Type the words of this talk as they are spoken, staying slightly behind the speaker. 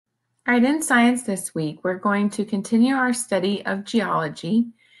All right, in science this week, we're going to continue our study of geology.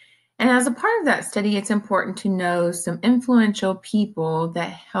 And as a part of that study, it's important to know some influential people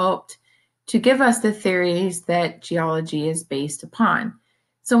that helped to give us the theories that geology is based upon.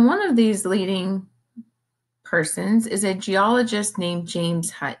 So one of these leading persons is a geologist named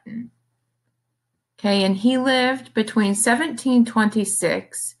James Hutton. Okay, and he lived between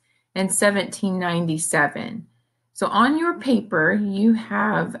 1726 and 1797. So on your paper, you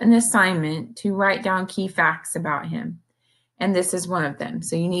have an assignment to write down key facts about him. And this is one of them.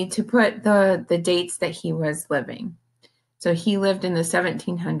 So you need to put the dates that he was living. So he lived in the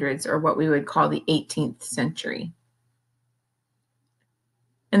 1700s, or what we would call the 18th century.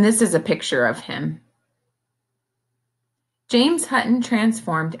 And this is a picture of him. James Hutton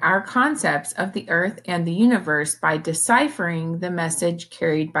transformed our concepts of the earth and the universe by deciphering the message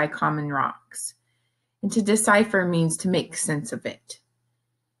carried by common rocks. And to decipher means to make sense of it.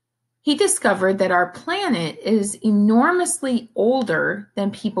 He discovered that our planet is enormously older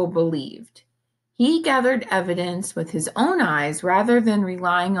than people believed. He gathered evidence with his own eyes rather than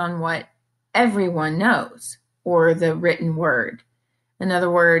relying on what everyone knows or the written word. In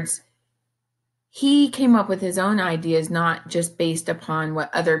other words, he came up with his own ideas, not just based upon what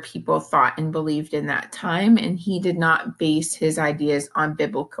other people thought and believed in that time, and he did not base his ideas on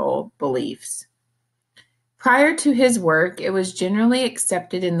biblical beliefs. Prior to his work, it was generally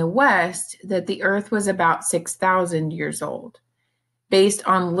accepted in the West that the Earth was about 6,000 years old, based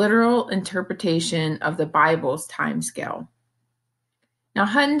on literal interpretation of the Bible's timescale. Now,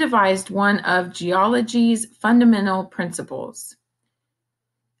 Hutton devised one of geology's fundamental principles,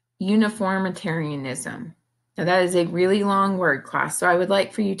 uniformitarianism. Now, that is a really long word, class, so I would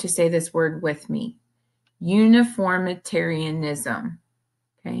like for you to say this word with me. Uniformitarianism,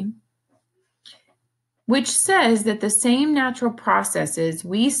 okay? Which says that the same natural processes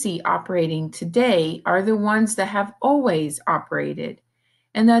we see operating today are the ones that have always operated,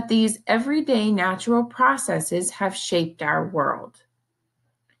 and that these everyday natural processes have shaped our world.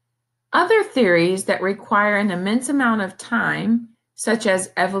 Other theories that require an immense amount of time, such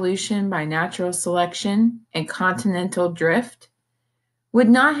as evolution by natural selection and continental drift, would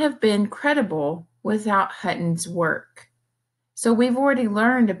not have been credible without Hutton's work. So we've already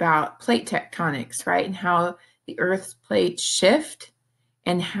learned about plate tectonics, right? And how the Earth's plates shift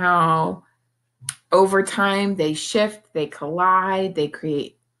and how over time they shift, they collide, they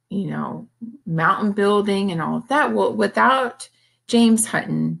create, mountain building and all of that. Well, without James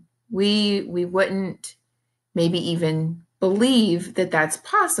Hutton, we wouldn't maybe even believe that that's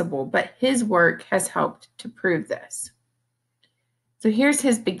possible, but his work has helped to prove this. So here's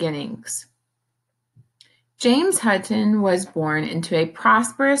his beginnings. James Hutton was born into a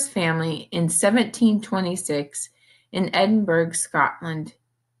prosperous family in 1726 in Edinburgh, Scotland,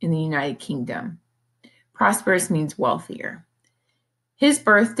 in the United Kingdom. Prosperous means wealthier. His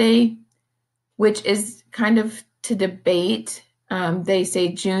birthday, which is kind of to debate, they say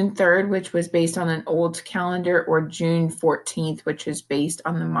June 3rd, which was based on an old calendar, or June 14th, which is based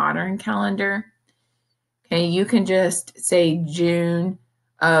on the modern calendar. Okay, you can just say June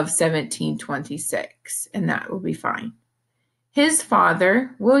of 1726, and that will be fine. His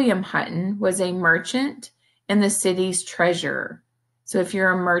father, William Hutton, was a merchant and the city's treasurer. So if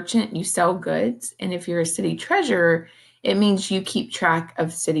you're a merchant, you sell goods, and if you're a city treasurer, it means you keep track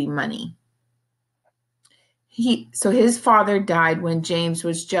of city money. So his father died when James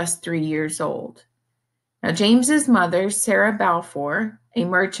was just 3 years old. Now, James's mother, Sarah Balfour, a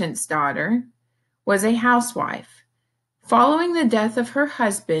merchant's daughter, was a housewife. Following the death of her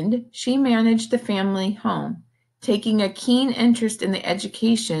husband, she managed the family home, taking a keen interest in the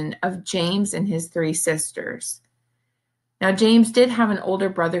education of James and his 3 sisters. Now, James did have an older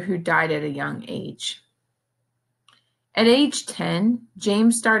brother who died at a young age. At age 10,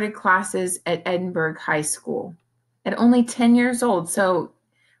 James started classes at Edinburgh High School at only 10 years old. So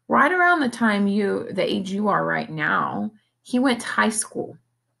right around the age you are right now, he went to high school.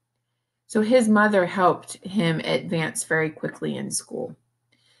 So his mother helped him advance very quickly in school.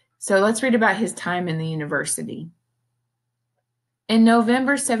 So let's read about his time in the university. In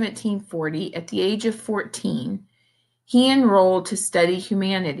November 1740, at the age of 14, he enrolled to study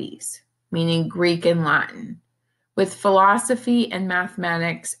humanities, meaning Greek and Latin, with philosophy and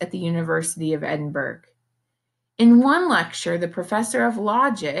mathematics at the University of Edinburgh. In one lecture, the professor of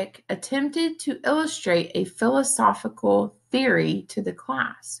logic attempted to illustrate a philosophical theory to the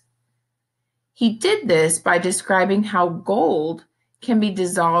class. He did this by describing how gold can be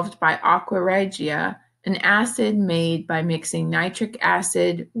dissolved by aqua regia, an acid made by mixing nitric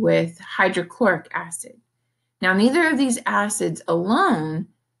acid with hydrochloric acid. Now, neither of these acids alone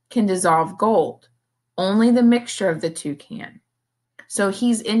can dissolve gold. Only the mixture of the two can. So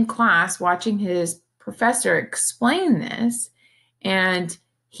he's in class watching his professor explain this, and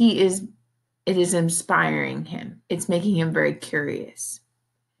it is inspiring him. It's making him very curious.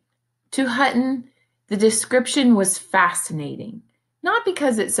 To Hutton, the description was fascinating, not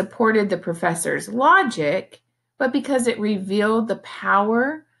because it supported the professor's logic, but because it revealed the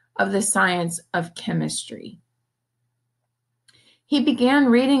power of the science of chemistry. He began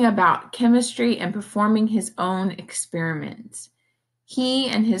reading about chemistry and performing his own experiments. He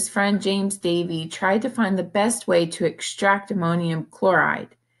and his friend James Davy tried to find the best way to extract ammonium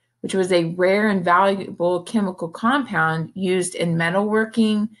chloride, which was a rare and valuable chemical compound used in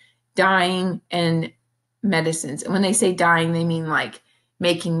metalworking, dyeing, and medicines. And when they say dyeing, they mean like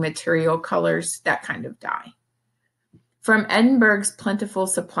making material colors, that kind of dye. From Edinburgh's plentiful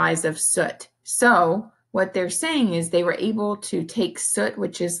supplies of soot. So what they're saying is they were able to take soot,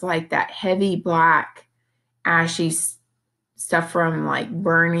 which is like that heavy black, ashy stuff from like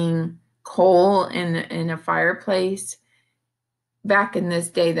burning coal in a fireplace. Back in this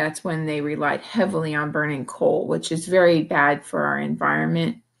day, that's when they relied heavily on burning coal, which is very bad for our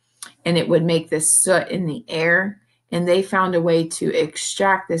environment. And it would make this soot in the air. And they found a way to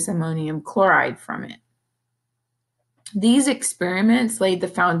extract this ammonium chloride from it. These experiments laid the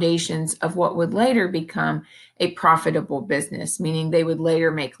foundations of what would later become a profitable business, meaning they would later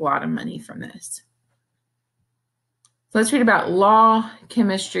make a lot of money from this. So let's read about law,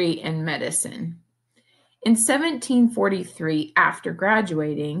 chemistry, and medicine. In 1743, after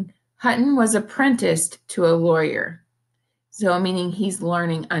graduating, Hutton was apprenticed to a lawyer. So meaning he's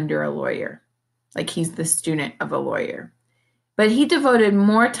learning under a lawyer, like he's the student of a lawyer. But he devoted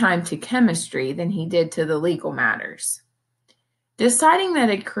more time to chemistry than he did to the legal matters. Deciding that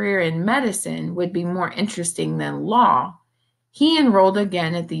a career in medicine would be more interesting than law, he enrolled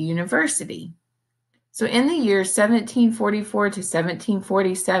again at the university. So in the years 1744 to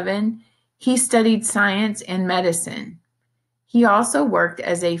 1747, he studied science and medicine. He also worked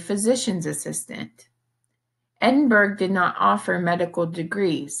as a physician's assistant. Edinburgh did not offer medical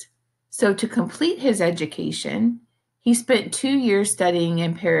degrees, so to complete his education, he spent 2 years studying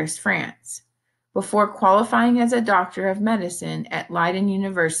in Paris, France, before qualifying as a doctor of medicine at Leiden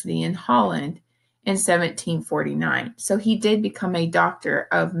University in Holland in 1749. So he did become a doctor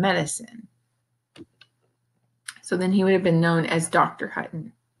of medicine. So then he would have been known as Dr.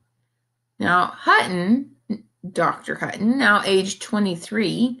 Hutton. Now, Dr. Hutton, now aged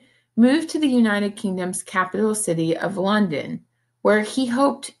 23, moved to the United Kingdom's capital city of London, where he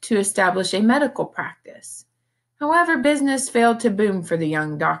hoped to establish a medical practice. However, business failed to boom for the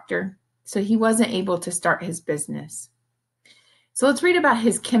young doctor, so he wasn't able to start his business. So let's read about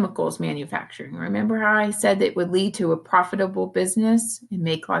his chemicals manufacturing. Remember how I said it would lead to a profitable business and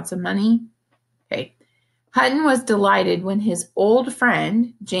make lots of money? Okay. Hutton was delighted when his old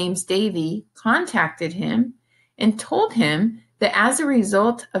friend, James Davy, contacted him and told him that as a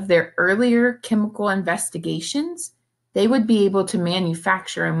result of their earlier chemical investigations, they would be able to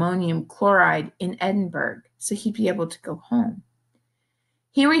manufacture ammonium chloride in Edinburgh, so he'd be able to go home.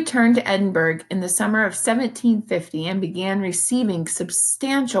 He returned to Edinburgh in the summer of 1750 and began receiving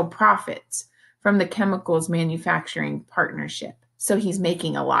substantial profits from the chemicals manufacturing partnership. So he's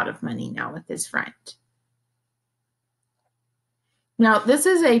making a lot of money now with his friend. Now, this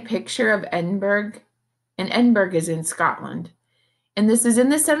is a picture of Edinburgh, and Edinburgh is in Scotland. And this is in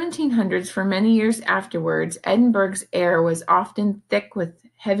the 1700s. For many years afterwards, Edinburgh's air was often thick with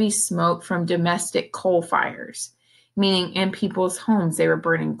heavy smoke from domestic coal fires, meaning in people's homes they were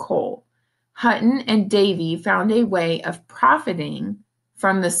burning coal. Hutton and Davy found a way of profiting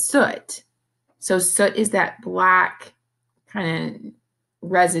from the soot. So soot is that black kind of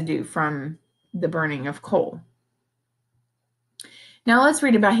residue from the burning of coal. Now let's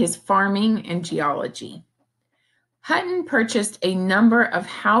read about his farming and geology. Hutton purchased a number of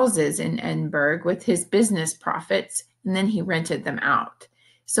houses in Edinburgh with his business profits, and then he rented them out.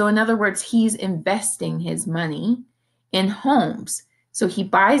 So in other words, he's investing his money in homes. So he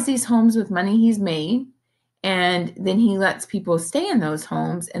buys these homes with money he's made, and then he lets people stay in those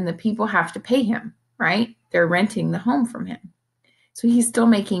homes, and the people have to pay him, right? They're renting the home from him. So he's still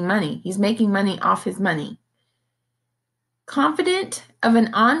making money. He's making money off his money. Confident of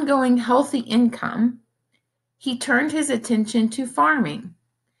an ongoing healthy income, he turned his attention to farming.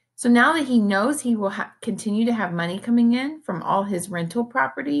 So now that he knows he will continue to have money coming in from all his rental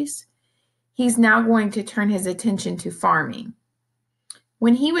properties, he's now going to turn his attention to farming.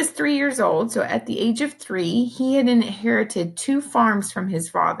 When he was 3 years old, so at the age of 3, he had inherited 2 farms from his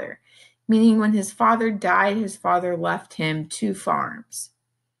father, meaning when his father died, his father left him 2 farms.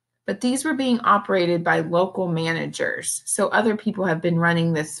 but these were being operated by local managers. So other people have been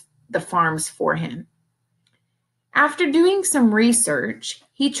running the farms for him. After doing some research,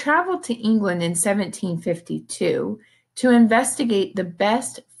 he traveled to England in 1752 to investigate the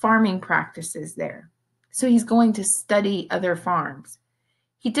best farming practices there. So he's going to study other farms.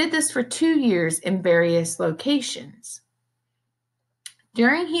 He did this for 2 years in various locations.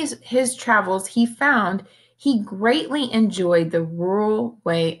 During his travels, he found he greatly enjoyed the rural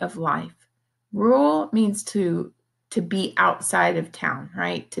way of life. Rural means to be outside of town,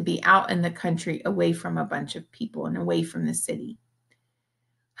 right? To be out in the country, away from a bunch of people and away from the city.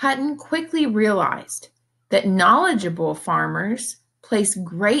 Hutton quickly realized that knowledgeable farmers place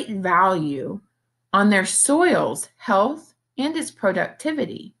great value on their soil's health and its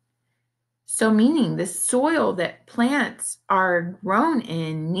productivity. So meaning the soil that plants are grown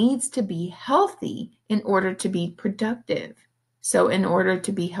in needs to be healthy in order to be productive. So in order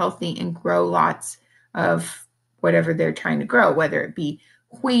to be healthy and grow lots of whatever they're trying to grow, whether it be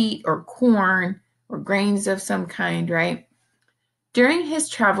wheat or corn or grains of some kind, right? During his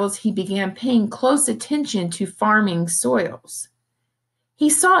travels, he began paying close attention to farming soils. He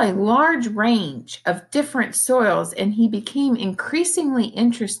saw a large range of different soils, and he became increasingly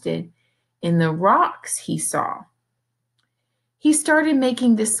interested in the rocks he saw. He started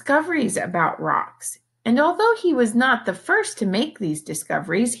making discoveries about rocks, and although he was not the first to make these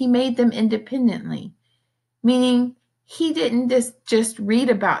discoveries, he made them independently, meaning he didn't just read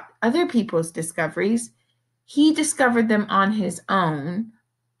about other people's discoveries. He discovered them on his own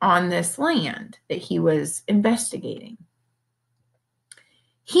on this land that he was investigating.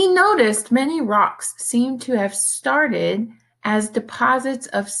 He noticed many rocks seemed to have started as deposits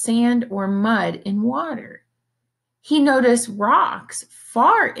of sand or mud in water. He noticed rocks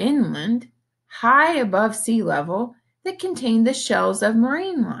far inland, high above sea level, that contained the shells of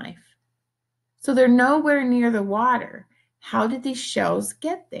marine life. So they're nowhere near the water. How did these shells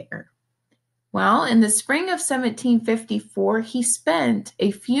get there? Well, in the spring of 1754, he spent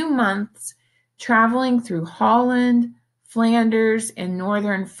a few months traveling through Holland, Flanders, and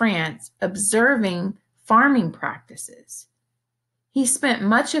northern France, observing farming practices. He spent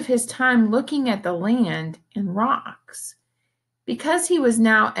much of his time looking at the land and rocks. Because he was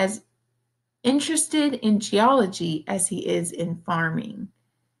now as interested in geology as he is in farming.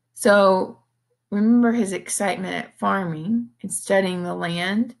 So remember his excitement at farming and studying the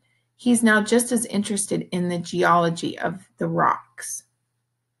land. He's now just as interested in the geology of the rocks.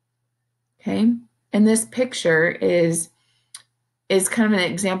 Okay, and this picture is kind of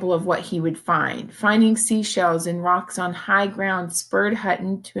an example of what he would find. Finding seashells and rocks on high ground spurred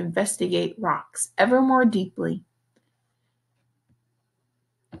Hutton to investigate rocks ever more deeply.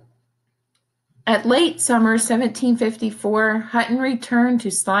 At late summer 1754, Hutton returned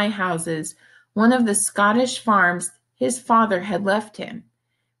to Sly Houses, one of the Scottish farms his father had left him.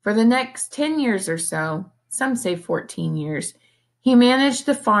 For the next 10 years or so, some say 14 years, he managed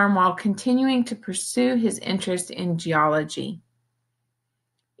the farm while continuing to pursue his interest in geology.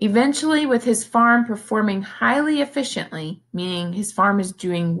 Eventually, with his farm performing highly efficiently, meaning his farm is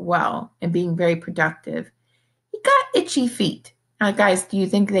doing well and being very productive, he got itchy feet. Now, guys, do you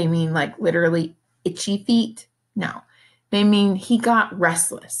think they mean like literally itchy feet? No, they mean he got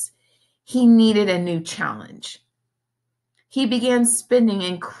restless. He needed a new challenge. He began spending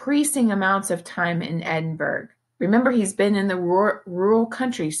increasing amounts of time in Edinburgh. Remember, he's been in the rural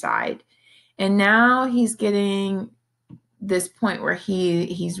countryside, and now he's getting this point where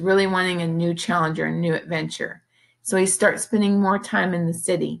he's really wanting a new challenge or a new adventure. So he starts spending more time in the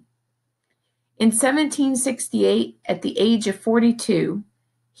city. In 1768, at the age of 42,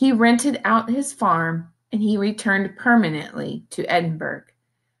 he rented out his farm and he returned permanently to Edinburgh,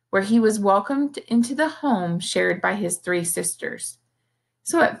 where he was welcomed into the home shared by his 3 sisters.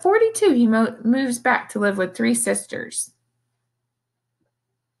 So at 42, he moves back to live with 3 sisters.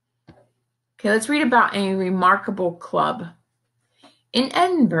 Okay, let's read about a remarkable club. In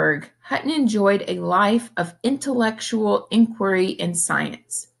Edinburgh, Hutton enjoyed a life of intellectual inquiry and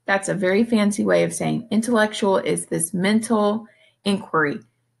science. That's a very fancy way of saying intellectual is this mental inquiry.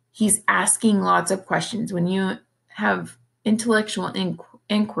 He's asking lots of questions. When you have intellectual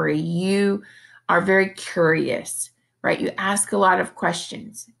inquiry, you are very curious, right? You ask a lot of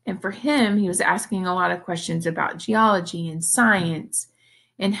questions. And for him, he was asking a lot of questions about geology and science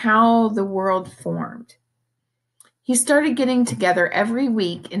and how the world formed. He started getting together every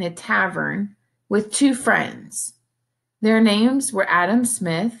week in a tavern with 2 friends. Their names were Adam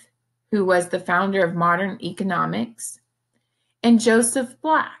Smith, who was the founder of modern economics, and Joseph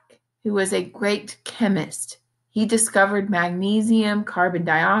Black, who was a great chemist. He discovered magnesium, carbon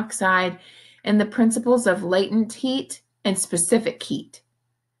dioxide, and the principles of latent heat and specific heat.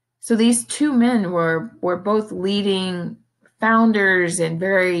 So these two men were both leading founders and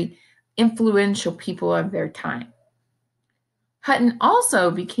very influential people of their time. Hutton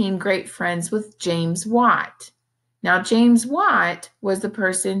also became great friends with James Watt. Now, James Watt was the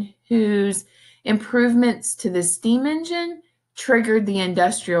person whose improvements to the steam engine triggered the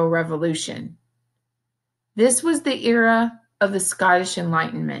Industrial Revolution. This was the era of the Scottish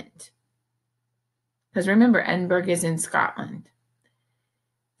Enlightenment. Because remember, Edinburgh is in Scotland.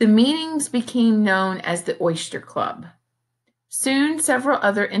 The meetings became known as the Oyster Club. Soon, several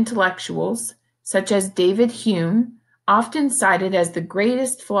other intellectuals, such as David Hume, often cited as the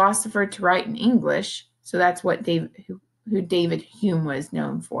greatest philosopher to write in English, so that's what who David Hume was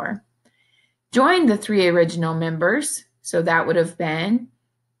known for, joined the three original members. So that would have been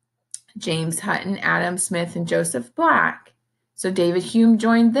James Hutton, Adam Smith, and Joseph Black. So David Hume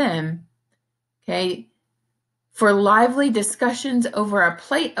joined them, okay, for lively discussions over a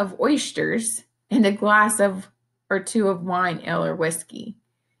plate of oysters and a glass or two of wine, ale, or whiskey.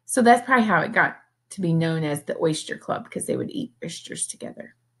 So that's probably how it got to be known as the Oyster Club, because they would eat oysters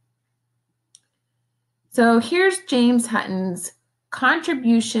together. So here's James Hutton's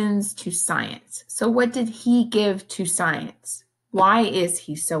contributions to science. So what did he give to science? Why is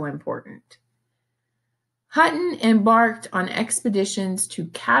he so important? Hutton embarked on expeditions to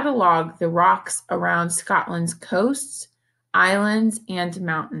catalog the rocks around Scotland's coasts, islands, and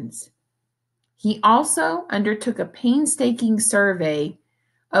mountains. He also undertook a painstaking survey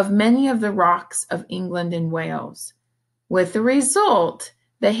of many of the rocks of England and Wales, with the result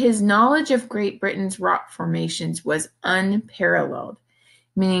that his knowledge of Great Britain's rock formations was unparalleled,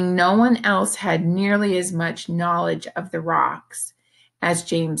 meaning no one else had nearly as much knowledge of the rocks as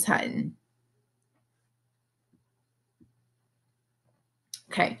James Hutton.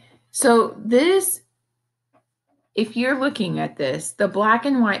 Okay, so this, if you're looking at this, the black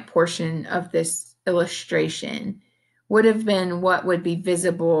and white portion of this illustration would have been what would be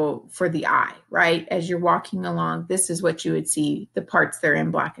visible for the eye, right? As you're walking along, this is what you would see, the parts that are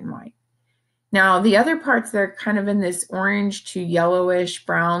in black and white. Now, the other parts that are kind of in this orange to yellowish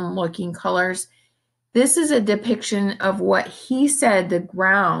brown looking colors, this is a depiction of what he said the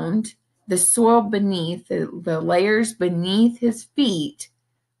ground, the soil beneath, the layers beneath his feet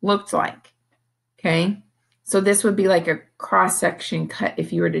looked like, okay? So this would be like a cross-section cut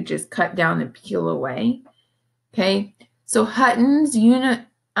if you were to just cut down and peel away, okay? So Hutton's unit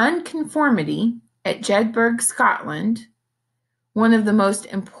unconformity at Jedburgh, Scotland, one of the most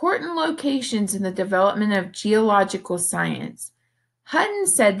important locations in the development of geological science. Hutton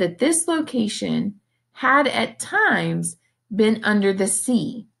said that this location had at times been under the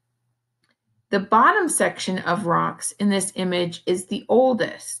sea. The bottom section of rocks in this image is the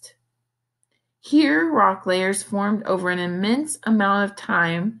oldest. Here, rock layers formed over an immense amount of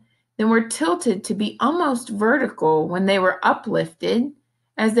time, then were tilted to be almost vertical when they were uplifted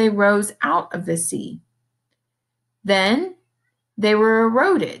as they rose out of the sea. Then they were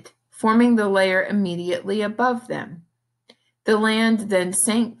eroded, forming the layer immediately above them. The land then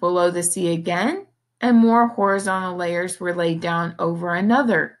sank below the sea again, and more horizontal layers were laid down over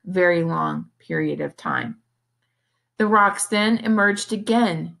another very long period of time. The rocks then emerged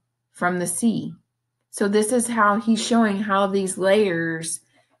again from the sea. So this is how he's showing how these layers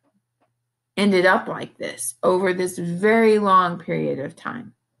ended up like this over this very long period of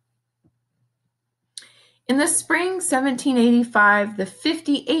time. In the spring 1785, the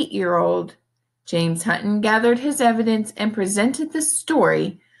 58-year-old James Hutton gathered his evidence and presented the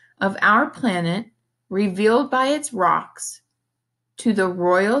story of our planet revealed by its rocks to the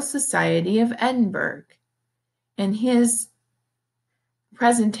Royal Society of Edinburgh. And his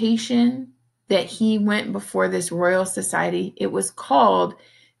presentation that he went before this Royal Society, it was called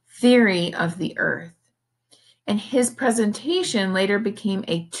Theory of the Earth. And his presentation later became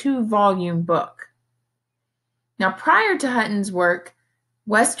a 2-volume book. Now, prior to Hutton's work,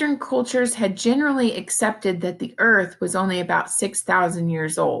 Western cultures had generally accepted that the Earth was only about 6,000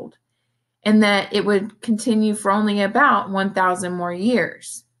 years old, and that it would continue for only about 1,000 more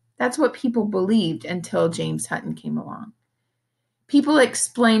years. That's what people believed until James Hutton came along. People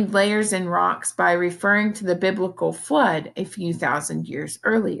explained layers in rocks by referring to the biblical flood a few thousand years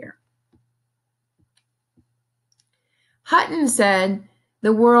earlier. Hutton said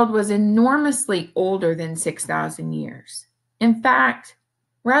the world was enormously older than 6,000 years. In fact,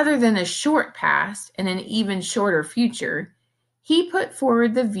 rather than a short past and an even shorter future, he put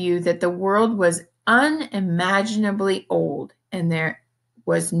forward the view that the world was unimaginably old and there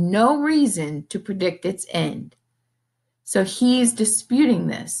was no reason to predict its end. So he's disputing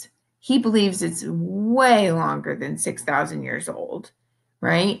this. He believes it's way longer than 6,000 years old,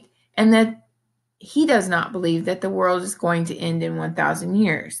 right? And that he does not believe that the world is going to end in 1,000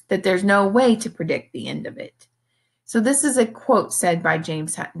 years, that there's no way to predict the end of it. So this is a quote said by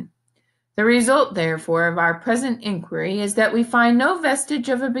James Hutton. The result, therefore, of our present inquiry is that we find no vestige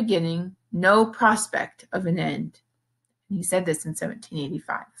of a beginning, no prospect of an end. And he said this in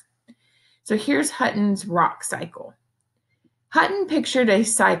 1785. So here's Hutton's rock cycle. Hutton pictured a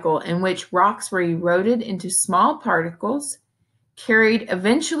cycle in which rocks were eroded into small particles, carried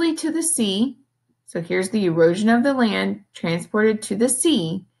eventually to the sea. So here's the erosion of the land, transported to the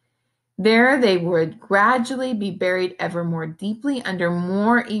sea. There they would gradually be buried ever more deeply under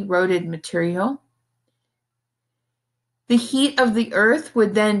more eroded material. The heat of the earth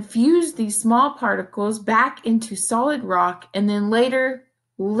would then fuse these small particles back into solid rock and then later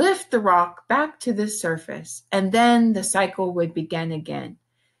lift the rock back to the surface. And then the cycle would begin again.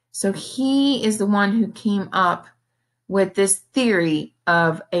 So he is the one who came up with this theory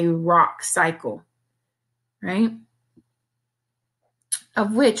of a rock cycle, right?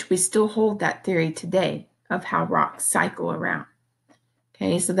 Of which we still hold that theory today of how rocks cycle around.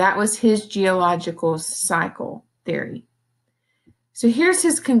 Okay, so that was his geological cycle theory. So here's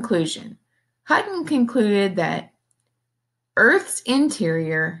his conclusion. Hutton concluded that Earth's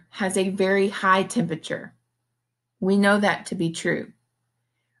interior has a very high temperature. We know that to be true.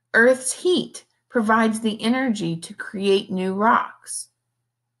 Earth's heat provides the energy to create new rocks.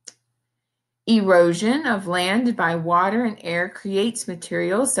 Erosion of land by water and air creates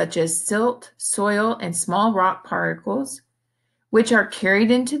materials such as silt, soil, and small rock particles, which are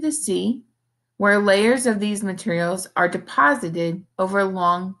carried into the sea, where layers of these materials are deposited over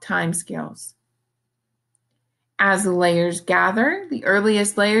long timescales. As the layers gather, the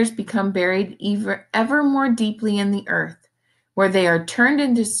earliest layers become buried ever more deeply in the earth, where they are turned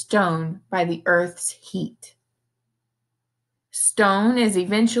into stone by the earth's heat. Stone is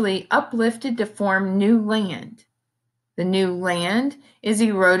eventually uplifted to form new land. The new land is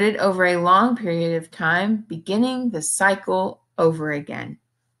eroded over a long period of time, beginning the cycle over again.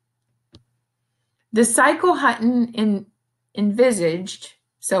 The cycle Hutton envisaged,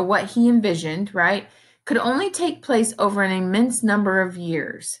 so what he envisioned, right, could only take place over an immense number of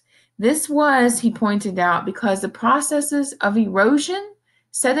years. This was, he pointed out, because the processes of erosion,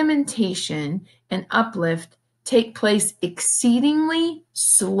 sedimentation, and uplift take place exceedingly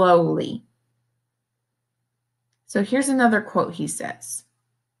slowly. So here's another quote he says.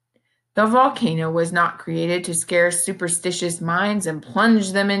 The volcano was not created to scare superstitious minds and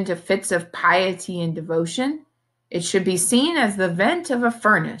plunge them into fits of piety and devotion. It should be seen as the vent of a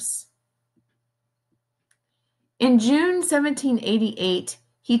furnace. In June 1788,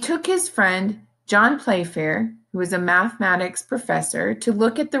 he took his friend John Playfair, who was a mathematics professor, to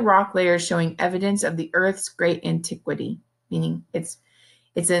look at the rock layers showing evidence of the Earth's great antiquity, meaning it's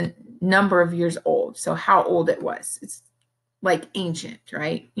a number of years old, so how old it was. It's like ancient,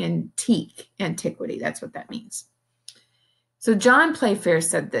 right? Antiquity, that's what that means. So John Playfair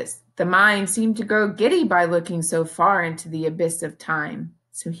said this, the mind seemed to grow giddy by looking so far into the abyss of time.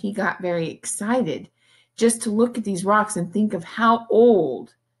 So he got very excited just to look at these rocks and think of how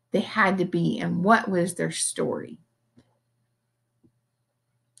old they had to be and what was their story.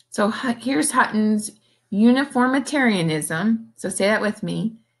 So here's Hutton's uniformitarianism. So say that with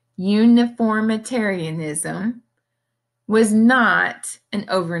me. Uniformitarianism was not an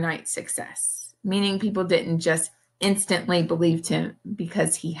overnight success, meaning people didn't just instantly believe him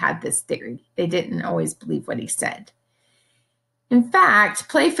because he had this theory. They didn't always believe what he said. In fact,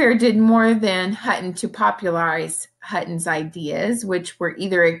 Playfair did more than Hutton to popularize Hutton's ideas, which were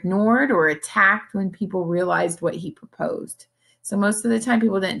either ignored or attacked when people realized what he proposed. So most of the time,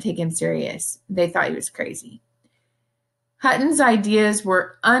 people didn't take him serious. They thought he was crazy. Hutton's ideas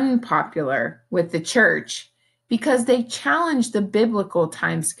were unpopular with the church because they challenged the biblical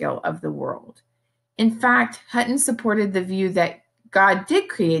timescale of the world. In fact, Hutton supported the view that God did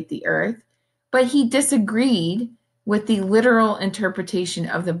create the earth, but he disagreed with the literal interpretation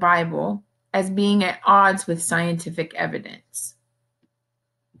of the Bible as being at odds with scientific evidence.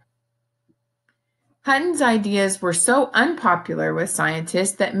 Hutton's ideas were so unpopular with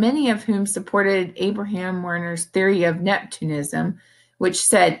scientists that many of whom supported Abraham Werner's theory of Neptunism, which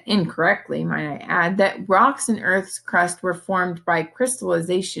said, incorrectly, might I add, that rocks in Earth's crust were formed by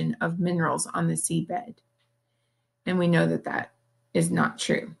crystallization of minerals on the seabed. And we know that that is not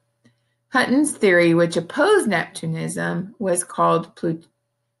true. Hutton's theory, which opposed Neptunism, was called Plutonism.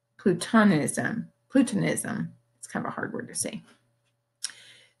 Plutonism. It's kind of a hard word to say.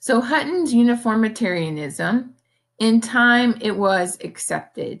 So Hutton's uniformitarianism In time, it was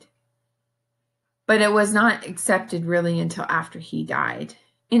accepted, but it was not accepted really until after he died.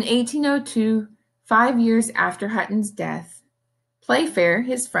 In 1802, 5 years after Hutton's death, Playfair,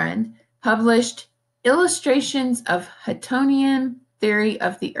 his friend, published Illustrations of Huttonian Theory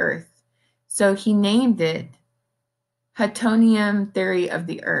of the Earth. So he named it Huttonian Theory of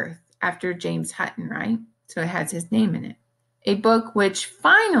the Earth after James Hutton, right? So it has his name in it. A book which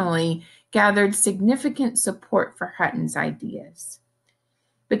finally gathered significant support for Hutton's ideas.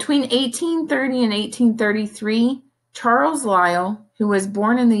 Between 1830 and 1833, Charles Lyell, who was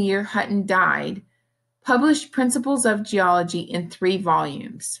born in the year Hutton died, published Principles of Geology in 3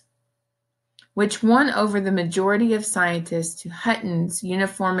 volumes, which won over the majority of scientists to Hutton's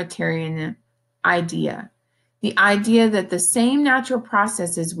uniformitarian idea, the idea that the same natural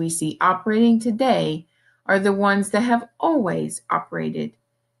processes we see operating today are the ones that have always operated,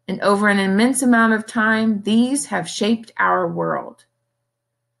 and over an immense amount of time, these have shaped our world.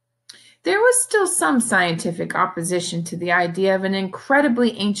 There was still some scientific opposition to the idea of an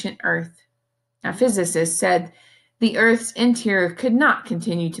incredibly ancient Earth. Now, physicists said the Earth's interior could not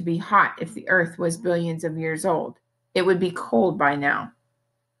continue to be hot if the Earth was billions of years old. It would be cold by now.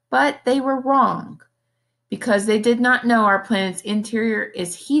 But they were wrong, because they did not know our planet's interior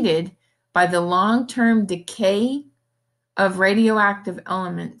is heated by the long-term decay of radioactive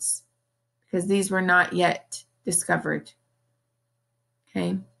elements, because these were not yet discovered.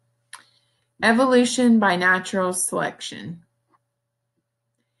 Okay. Evolution by natural selection.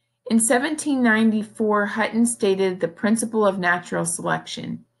 In 1794, Hutton stated the principle of natural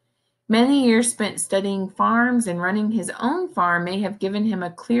selection. Many years spent studying farms and running his own farm may have given him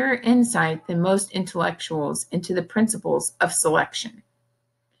a clearer insight than most intellectuals into the principles of selection.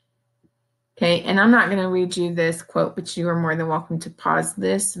 Okay, and I'm not going to read you this quote, but you are more than welcome to pause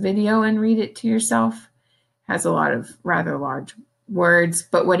this video and read it to yourself. It has a lot of rather large words,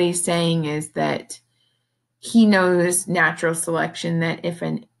 but what he's saying is that he knows natural selection, that if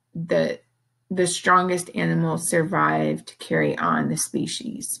the strongest animals survive to carry on the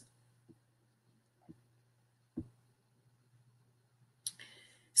species.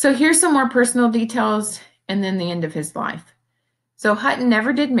 So here's some more personal details and then the end of his life. So Hutton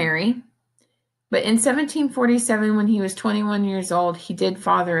never did marry, but in 1747, when he was 21 years old, he did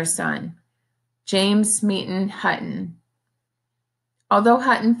father a son, James Smeaton Hutton. Although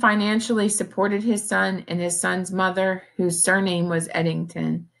Hutton financially supported his son and his son's mother, whose surname was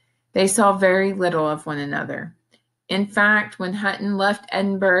Eddington, they saw very little of one another. In fact, when Hutton left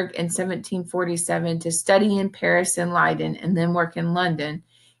Edinburgh in 1747 to study in Paris and Leiden and then work in London,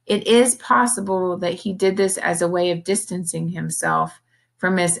 it is possible that he did this as a way of distancing himself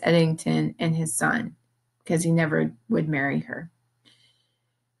from Miss Eddington and his son, because he never would marry her.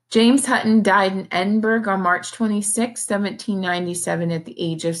 James Hutton died in Edinburgh on March 26, 1797, at the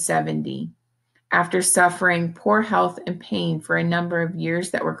age of 70, after suffering poor health and pain for a number of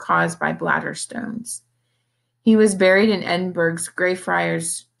years that were caused by bladder stones. He was buried in Edinburgh's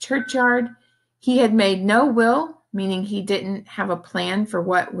Greyfriars Churchyard. He had made no will, meaning he didn't have a plan for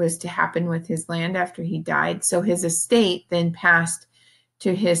what was to happen with his land after he died, so his estate then passed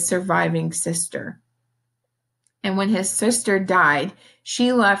to his surviving sister. And when his sister died,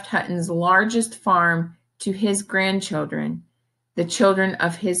 she left Hutton's largest farm to his grandchildren, the children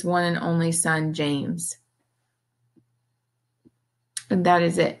of his one and only son, James. And that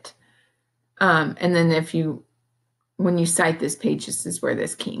is it. And then when you cite this page, this is where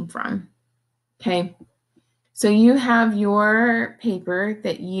this came from. Okay. So you have your paper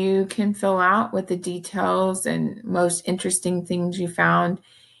that you can fill out with the details and most interesting things you found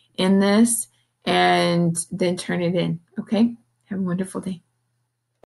in this, and then turn it in. Okay. Have a wonderful day.